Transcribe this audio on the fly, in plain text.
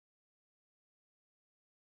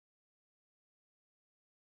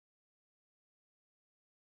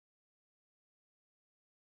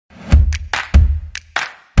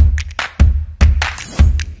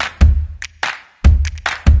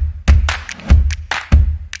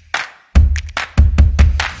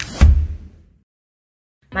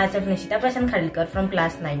Myself Nishita Khadilkar from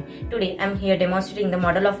class 9. Today I am here demonstrating the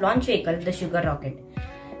model of launch vehicle, the Sugar Rocket.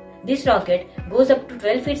 This rocket goes up to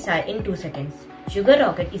 12 feet high in 2 seconds. Sugar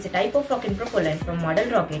rocket is a type of rocket propellant from model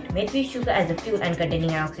rocket made with sugar as a fuel and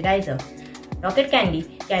containing an oxidizer. Rocket candy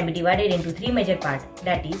can be divided into 3 major parts,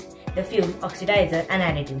 that is, the fuel, oxidizer and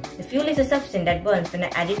additive. The fuel is a substance that burns when an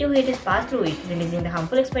additive heat is passed through it, releasing the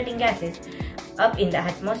harmful exciting gases up in the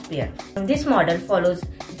atmosphere. This model follows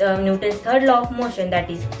Newton's third law of motion, that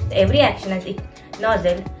is, every action has its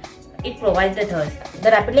nozzle, it provides the thrust. The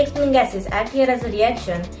rapidly expanding gases act here as a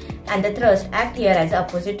reaction and the thrust act here as the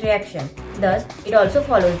opposite reaction. Thus, it also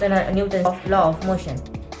follows the Newton's law of motion.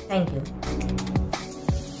 Thank you.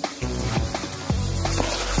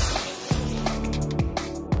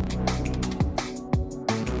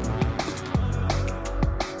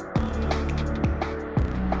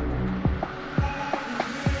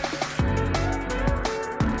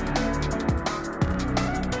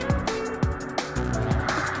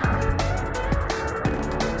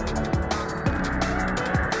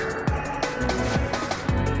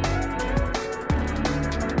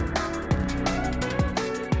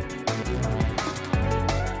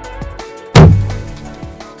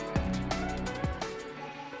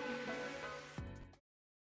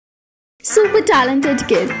 Super Talented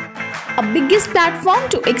Kid, a biggest platform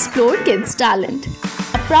to explore kids' talent.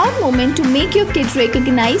 A proud moment to make your kid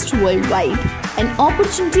recognized worldwide. An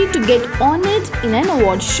opportunity to get honored in an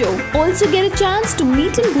award show. Also get a chance to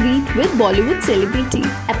meet and greet with Bollywood celebrity.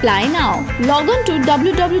 Apply now. Log on to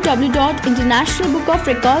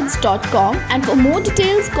www.internationalbookofrecords.com and for more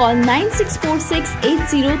details call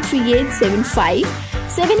 9646803875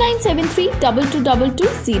 7973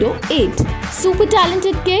 222208. Super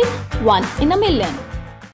Talented Kid, 1 in a million.